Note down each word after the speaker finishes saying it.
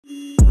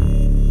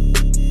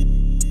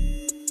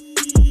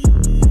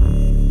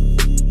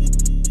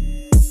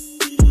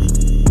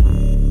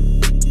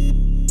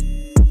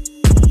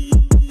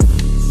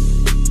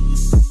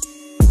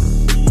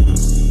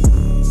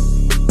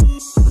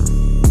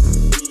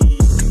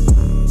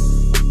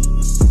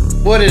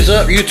What is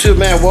up, YouTube,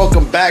 man?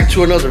 Welcome back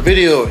to another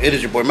video. It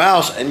is your boy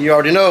Mouse, and you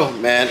already know,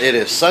 man, it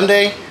is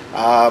Sunday.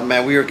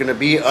 Man, we are going to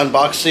be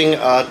unboxing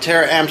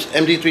Taramps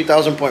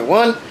Md3000.1.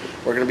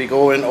 We're going to be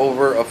going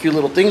over a few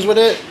little things with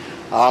it,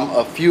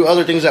 a few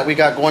other things that we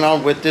got going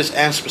on with this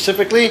amp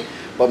specifically.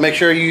 But make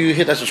sure you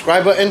hit that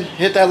subscribe button,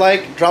 hit that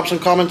like, drop some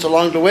comments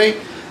along the way,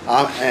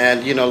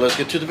 and you know, let's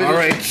get to the video. All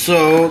right,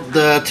 so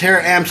the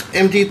Taramps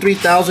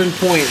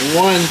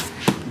Md3000.1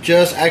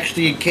 just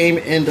actually came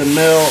in the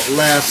mail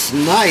last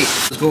night.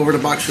 Let's go over the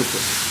box real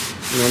quick.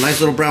 You know, nice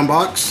little brown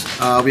box.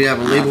 We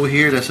have a label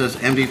here that says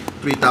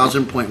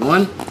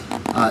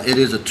Md3000.1. It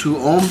is a 2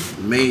 ohm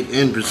made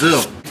in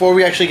Brazil. Before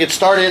we actually get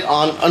started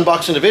on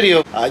unboxing the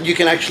video, you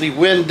can actually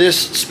win this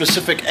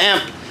specific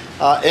amp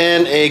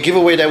in a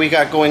giveaway that we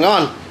got going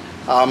on.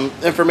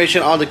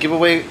 Information on the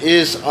giveaway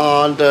is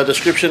on the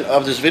description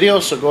of this video,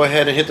 so go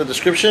ahead and hit the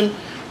description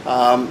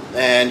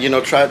and you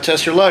know, try to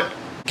test your luck.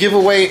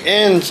 Giveaway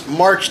ends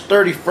March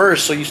 31st,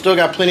 so you still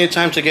got plenty of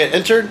time to get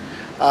entered.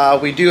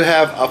 We do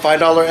have a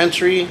 $5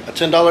 entry, a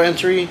 $10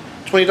 entry,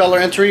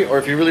 $20 entry, or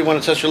if you really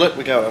want to test your luck,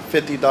 we got a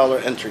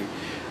 $50 entry.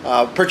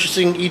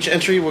 Purchasing each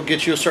entry will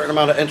get you a certain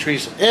amount of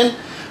entries in.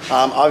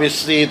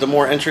 Obviously, the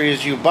more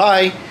entries you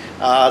buy,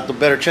 the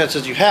better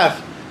chances you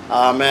have.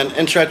 And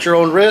enter at your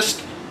own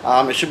risk.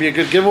 It should be a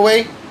good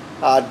giveaway.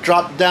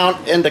 Drop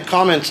down in the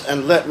comments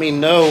and let me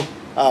know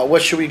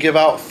what should we give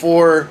out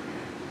for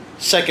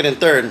second and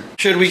third.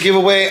 Should we give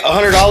away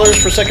 $100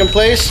 for second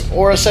place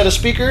or a set of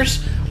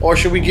speakers, or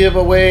should we give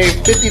away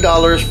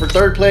 $50 for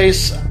third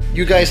place?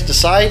 You guys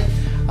decide.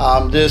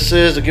 This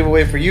is a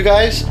giveaway for you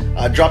guys.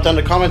 Drop down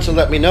the comments and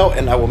let me know,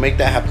 and I will make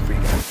that happen for you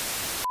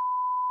guys.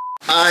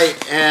 I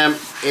am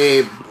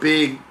a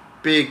big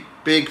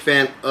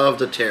fan of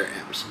the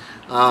Taramps.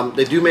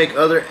 They do make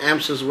other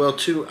amps as well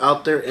too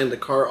out there in the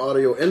car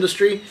audio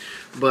industry,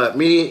 but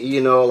me,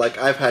 you know, like,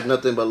 I've had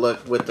nothing but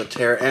luck with the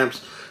Taramps.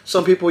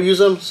 Some people use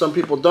them, some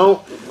people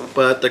don't,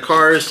 but the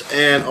cars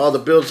and all the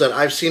builds that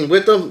I've seen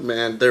with them,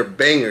 man, they're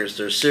bangers.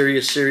 They're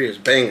serious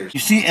bangers. You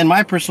see, in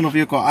my personal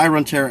vehicle, I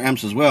run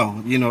Taramps as well.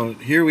 You know,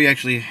 here we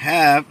actually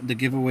have the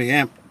giveaway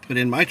amp put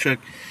in my truck,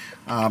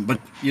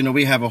 but you know,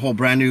 we have a whole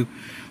brand new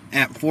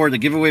amp for the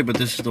giveaway, but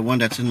this is the one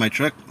that's in my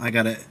truck. I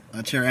got a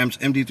Taramps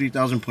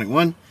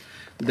Md3000.1.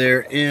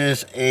 There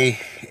is a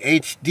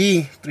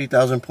HD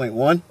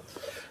 3000.1.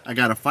 I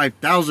got a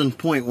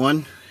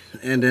 5000.1,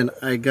 and then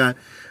I got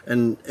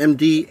an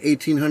MD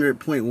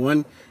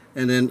 1800.1,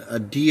 and then a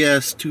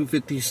DS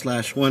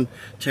 250/1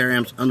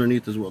 Taramps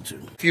underneath as well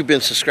too. If you've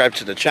been subscribed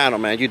to the channel,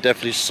 man, you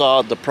definitely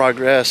saw the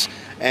progress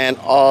and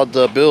all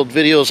the build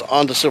videos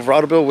on the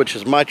Silverado build, which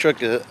is my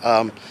truck.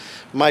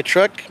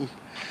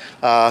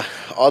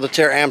 All the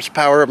Taramps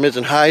power mids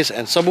and highs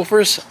and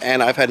subwoofers,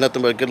 and I've had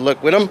nothing but good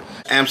luck with them.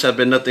 Amps have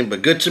been nothing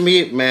but good to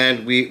me,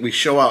 man. We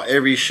show out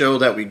every show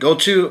that we go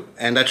to,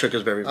 and that truck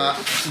is very good.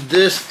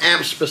 This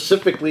amp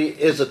specifically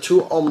is a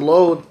 2 ohm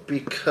load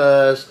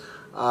because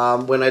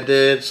when I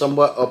did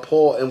somewhat a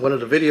poll in one of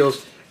the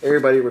videos,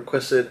 everybody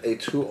requested a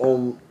 2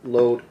 ohm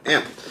load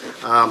amp.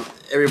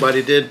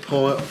 Everybody did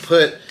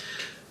put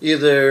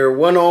either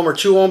 1 ohm or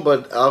 2 ohm,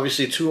 but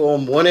obviously 2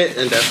 ohm won it,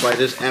 and that's why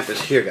this amp is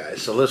here,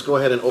 guys. So let's go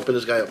ahead and open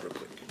this guy up real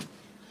quick.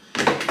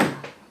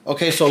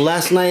 Okay, so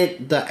last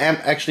night the amp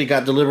actually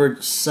got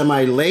delivered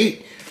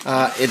semi-late.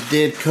 It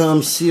did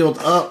come sealed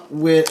up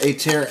with a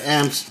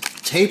Taramps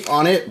tape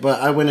on it,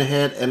 but I went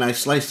ahead and I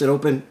sliced it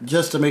open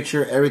just to make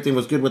sure everything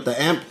was good with the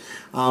amp,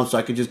 so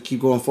I could just keep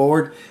going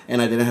forward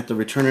and I didn't have to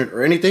return it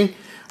or anything.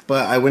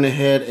 But I went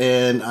ahead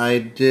and I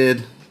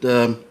did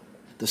the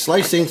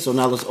slicing, so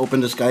now let's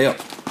open this guy up.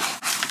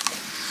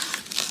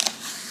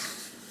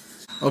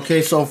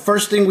 Okay, so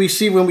first thing we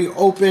see when we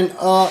open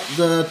up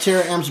the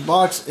Taramps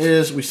box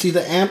is we see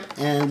the amp,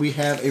 and we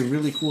have a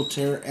really cool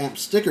Taramp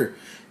sticker.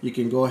 You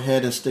can go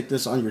ahead and stick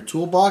this on your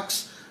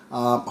toolbox,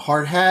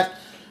 hard hat,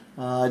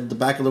 the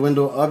back of the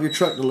window of your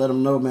truck to let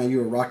them know, man,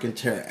 you are rocking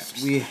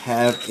Taramps. We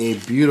have a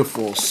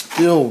beautiful,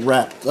 still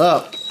wrapped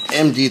up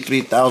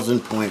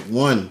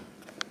Md3000.1.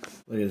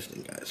 Look at this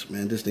thing, guys.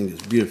 Man, this thing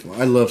is beautiful.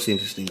 I love seeing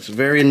this thing. It's a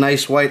very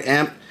nice white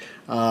amp,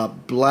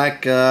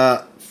 black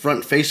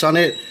front face on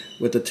it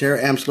with the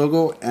Taramps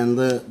logo and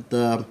the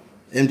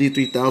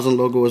MD3000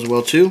 logo as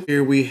well too.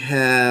 Here we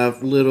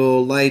have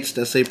little lights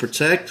that say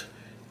protect,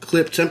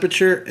 clip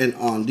temperature, and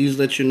on. These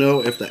let you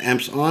know if the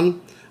amp's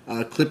on.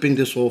 Clipping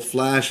this will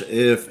flash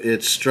if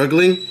it's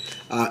struggling,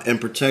 and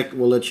protect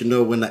will let you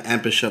know when the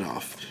amp is shut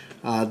off.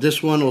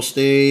 This one will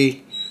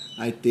stay,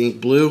 I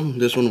think, blue.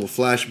 This one will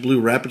flash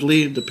blue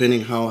rapidly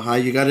depending how high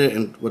you got it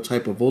and what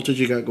type of voltage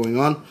you got going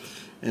on.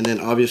 And then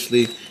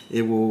obviously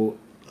it will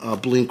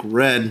blink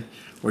red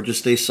or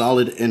just stay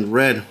solid in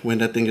red when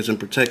that thing is in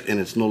protect and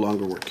it's no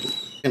longer working.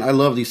 And I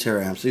love these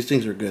Taramps. These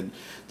things are good.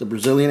 The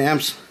Brazilian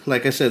amps,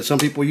 like I said, some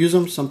people use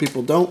them, some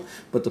people don't,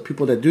 but the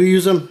people that do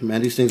use them,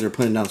 man, these things are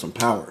putting down some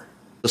power.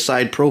 The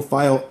side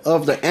profile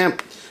of the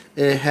amp,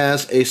 it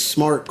has a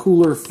smart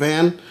cooler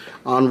fan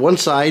on one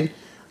side.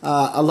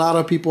 A lot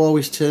of people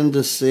always tend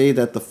to say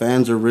that the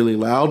fans are really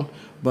loud,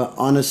 but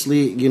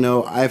honestly, you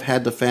know, I've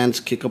had the fans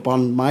kick up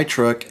on my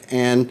truck,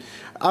 and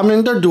I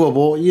mean, they're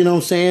doable, you know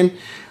what I'm saying?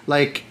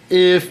 Like,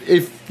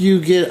 if you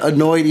get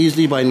annoyed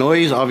easily by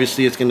noise,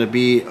 obviously it's going to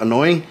be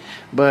annoying.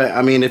 But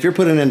I mean, if you're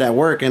putting in that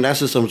work and that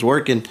system's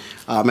working,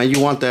 man, you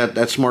want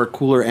that smart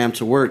cooler amp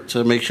to work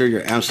to make sure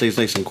your amp stays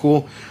nice and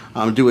cool,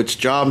 do its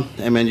job,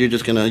 and man, you're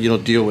just gonna, you know,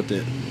 deal with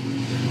it.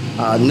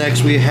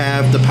 Next, we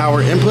have the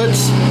power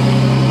inputs.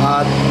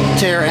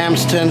 Tare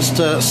amps tends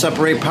to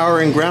separate power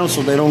and ground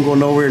so they don't go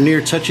nowhere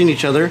near touching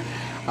each other.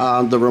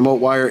 The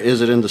remote wire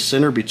is in the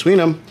center between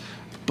them,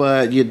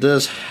 but it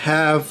does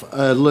have,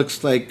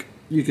 looks like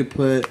you could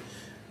put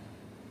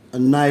a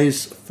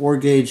nice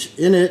 4-gauge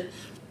in it.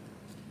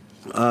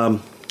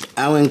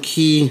 Allen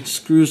key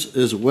screws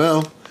as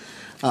well.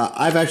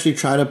 I've actually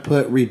tried to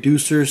put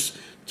reducers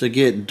to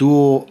get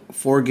dual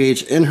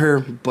 4-gauge in her,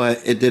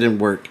 but it didn't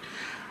work.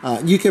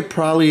 You could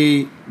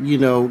probably, you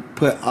know,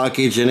 put odd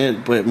gauge in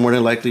it, but more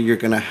than likely you're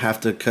gonna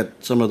have to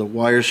cut some of the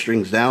wire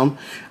strings down,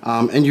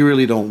 and you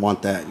really don't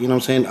want that. You know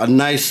what I'm saying? A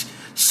nice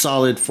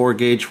solid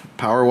 4-gauge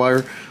power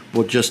wire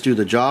will just do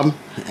the job.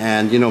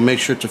 And, you know, make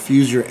sure to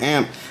fuse your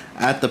amp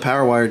at the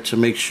power wire to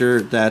make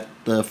sure that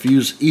the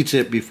fuse eats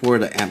it before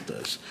the amp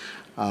does.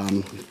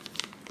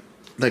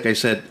 Like I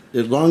said,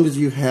 as long as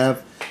you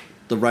have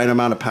the right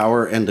amount of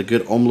power and the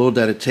good ohm load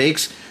that it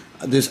takes,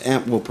 this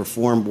amp will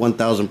perform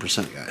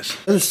 1000%, guys. On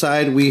the other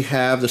side, we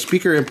have the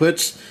speaker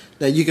inputs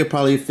that you could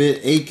probably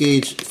fit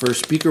 8-gauge for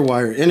speaker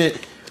wire in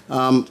it.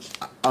 On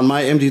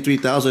my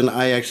MD3000,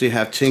 I actually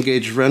have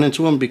 10-gauge run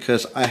into them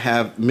because I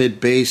have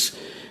mid-bass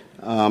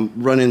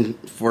running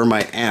for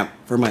my amp,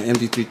 for my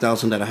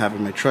MD3000 that I have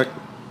in my truck.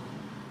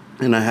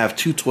 And I have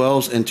two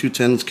 12s and two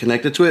 10s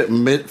connected to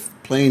it,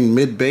 playing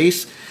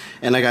mid-bass,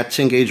 and I got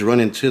 10-gauge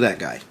running to that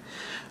guy.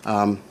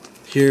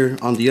 Here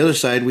on the other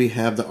side, we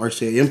have the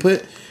RCA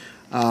input.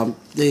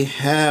 They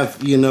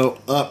have, you know,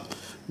 up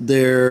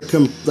their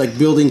like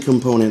building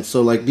components.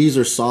 So like these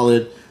are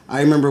solid.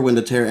 I remember when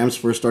the Tare amps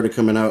first started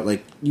coming out,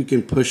 like you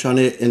can push on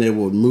it and it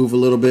will move a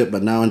little bit,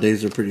 but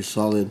nowadays they're pretty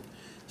solid.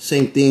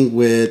 Same thing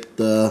with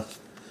the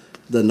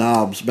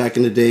knobs. Back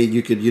in the day,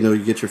 you could, you know,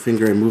 you get your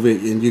finger and move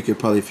it and you could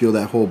probably feel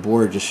that whole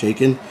board just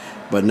shaking.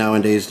 But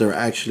nowadays they're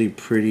actually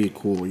pretty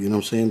cool, you know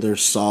what I'm saying? They're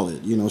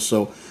solid, you know,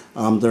 so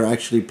they're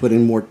actually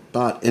putting more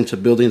thought into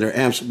building their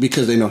amps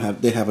because they know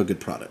they have a good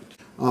product.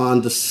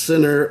 On the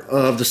center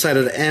of the side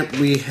of the amp,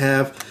 we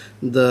have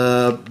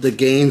the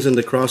gains and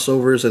the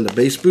crossovers and the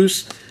bass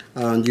boost.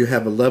 You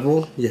have a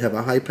level, you have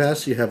a high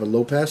pass, you have a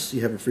low pass,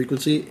 you have a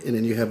frequency, and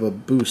then you have a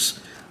boost,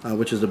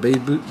 which is the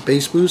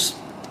bass boost.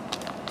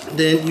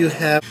 Then you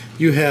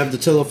have the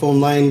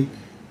telephone line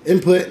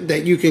input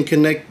that you can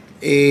connect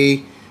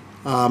a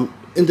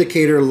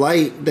indicator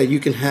light that you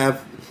can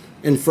have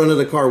in front of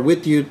the car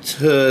with you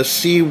to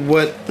see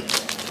what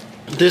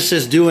this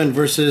is doing,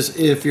 versus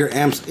if your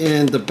amp's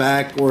in the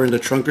back or in the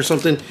trunk or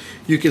something,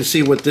 you can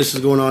see what this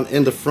is going on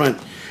in the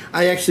front.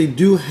 I actually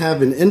do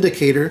have an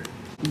indicator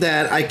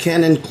that I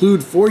can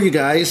include for you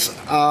guys,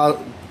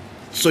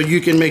 so you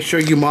can make sure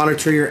you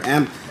monitor your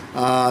amp,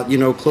 you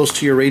know, close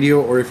to your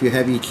radio, or if you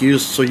have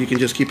EQs, so you can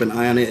just keep an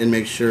eye on it and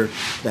make sure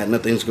that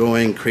nothing's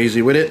going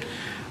crazy with it.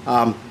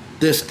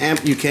 This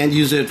amp, you can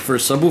use it for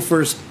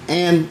subwoofers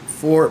and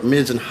for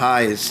mids and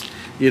highs.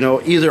 You know,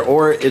 either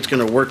or, it's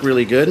going to work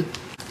really good.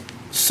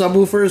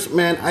 Subwoofers,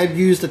 man, I've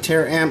used the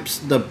Tare amps,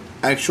 the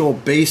actual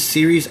base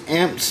series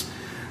amps,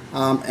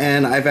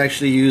 and I've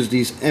actually used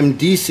these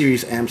MD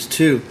series amps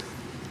too.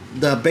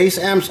 The bass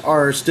amps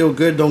are still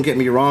good, don't get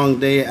me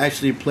wrong. They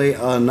actually play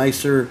a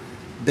nicer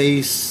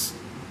bass,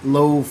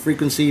 low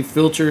frequency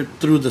filter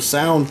through the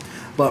sound.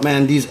 But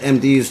man, these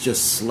MDs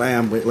just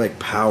slam with like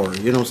power.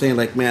 You know what I'm saying?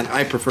 Like, man,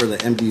 I prefer the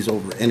MDs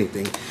over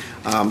anything.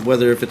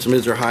 Whether if it's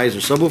mids or highs or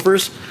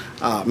subwoofers,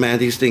 man,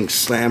 these things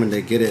slam and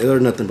they get it. They're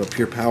nothing but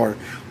pure power.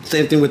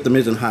 Same thing with the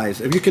mids and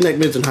highs. If you connect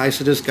mids and highs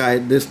to this guy,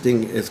 this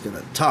thing is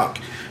gonna talk.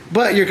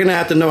 But you're gonna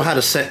have to know how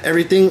to set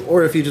everything,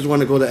 or if you just want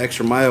to go the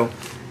extra mile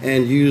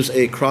and use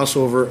a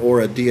crossover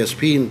or a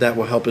DSP, that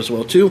will help as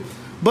well too.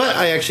 But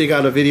I actually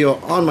got a video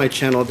on my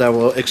channel that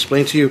will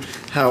explain to you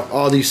how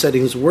all these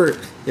settings work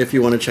if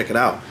you want to check it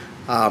out.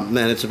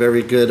 Man, it's a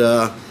very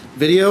good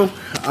video.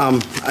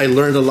 I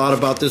learned a lot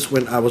about this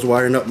when I was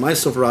wiring up my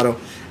Silverado,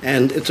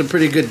 and it's a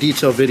pretty good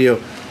detailed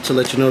video to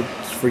let you know,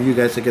 for you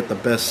guys to get the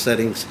best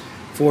settings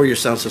for your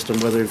sound system,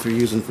 whether if you're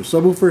using for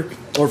subwoofer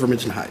or for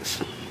mids and highs.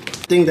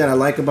 The thing that I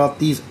like about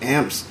these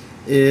amps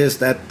is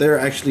that they're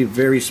actually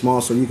very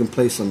small, so you can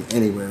place them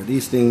anywhere.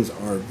 These things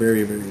are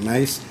very, very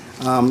nice.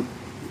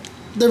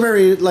 They're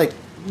very like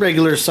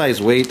regular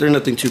size weight. They're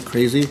nothing too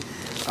crazy,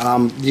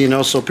 you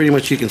know, so pretty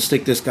much you can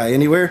stick this guy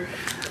anywhere.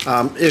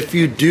 If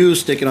you do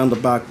stick it on the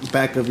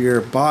back of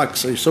your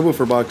box, or your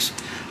subwoofer box,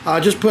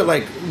 just put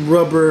like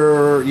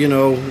rubber, you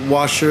know,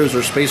 washers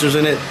or spacers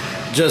in it,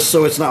 just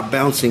so it's not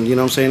bouncing, you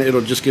know what I'm saying?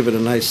 It'll just give it a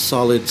nice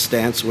solid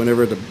stance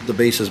whenever the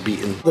bass is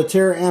beaten. The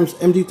Tare Amps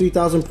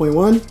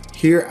MD3000.1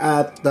 here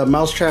at the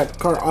Mousetrap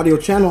Car Audio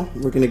channel,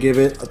 we're gonna give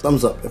it a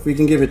thumbs up. If we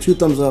can give it 2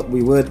 thumbs up,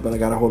 we would, but I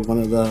gotta hold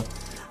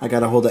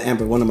the amp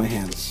in one of my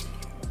hands.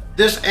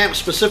 This amp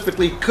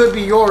specifically could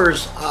be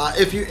yours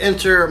if you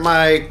enter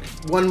my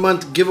 1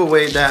 month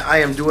giveaway that I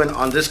am doing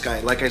on this guy.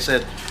 Like I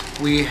said,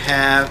 we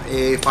have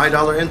a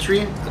 $5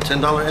 entry, a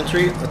 $10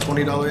 entry, a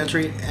 $20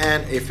 entry,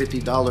 and a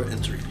 $50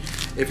 entry.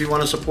 If you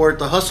want to support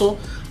the hustle,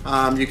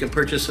 you can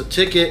purchase a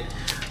ticket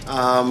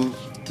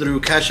through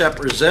CashApp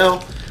or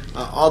Zelle.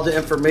 All the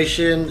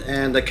information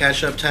and the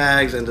CashApp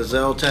tags and the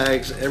Zelle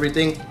tags,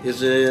 everything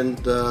is in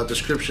the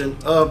description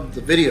of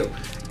the video.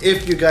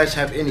 If you guys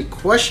have any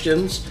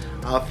questions,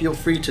 feel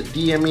free to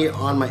DM me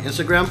on my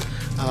Instagram.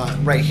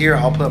 Right here,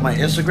 I'll put my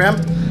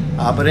Instagram.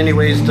 But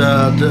anyways,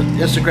 the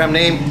Instagram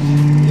name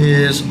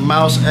is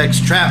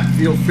mousextrap.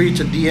 Feel free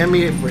to DM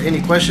me for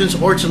any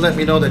questions or to let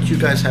me know that you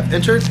guys have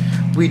entered.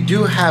 We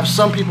do have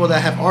some people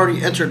that have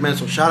already entered, man,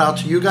 so shout out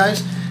to you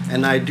guys,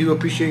 and I do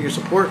appreciate your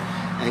support,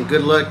 and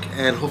good luck,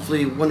 and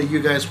hopefully one of you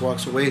guys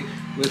walks away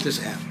with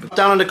this amp.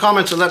 Down in the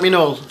comments and let me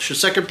know, should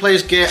second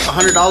place get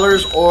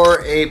 $100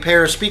 or a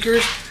pair of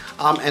speakers?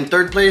 And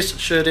third place,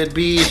 should it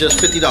be just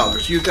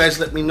 $50? You guys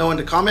let me know in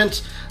the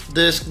comments.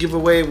 This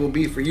giveaway will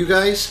be for you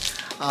guys.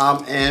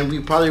 And we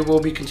probably will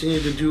be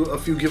continuing to do a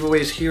few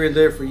giveaways here and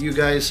there for you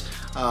guys.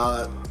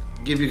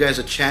 Give you guys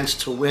a chance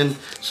to win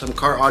some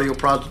car audio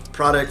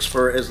products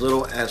for as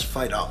little as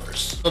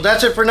 $5. So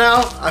that's it for now.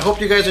 I hope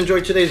you guys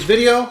enjoyed today's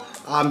video.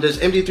 This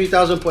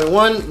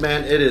MD3000.1,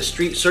 man, it is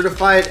street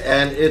certified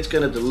and it's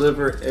gonna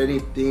deliver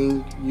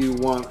anything you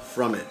want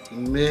from it.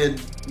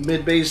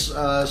 Mid-bass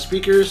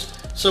speakers,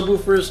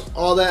 subwoofers,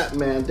 all that,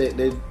 man,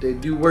 they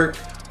do work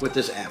with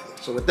this amp.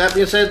 So with that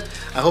being said,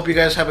 I hope you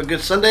guys have a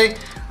good Sunday.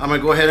 I'm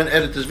gonna go ahead and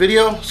edit this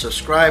video,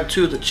 subscribe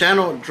to the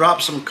channel,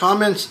 drop some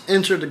comments,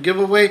 enter the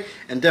giveaway,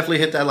 and definitely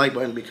hit that like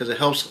button because it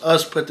helps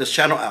us put this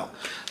channel out.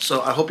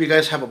 So I hope you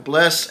guys have a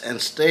blessed and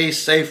stay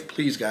safe,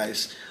 please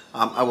guys.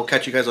 I will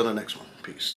catch you guys on the next one. Peace.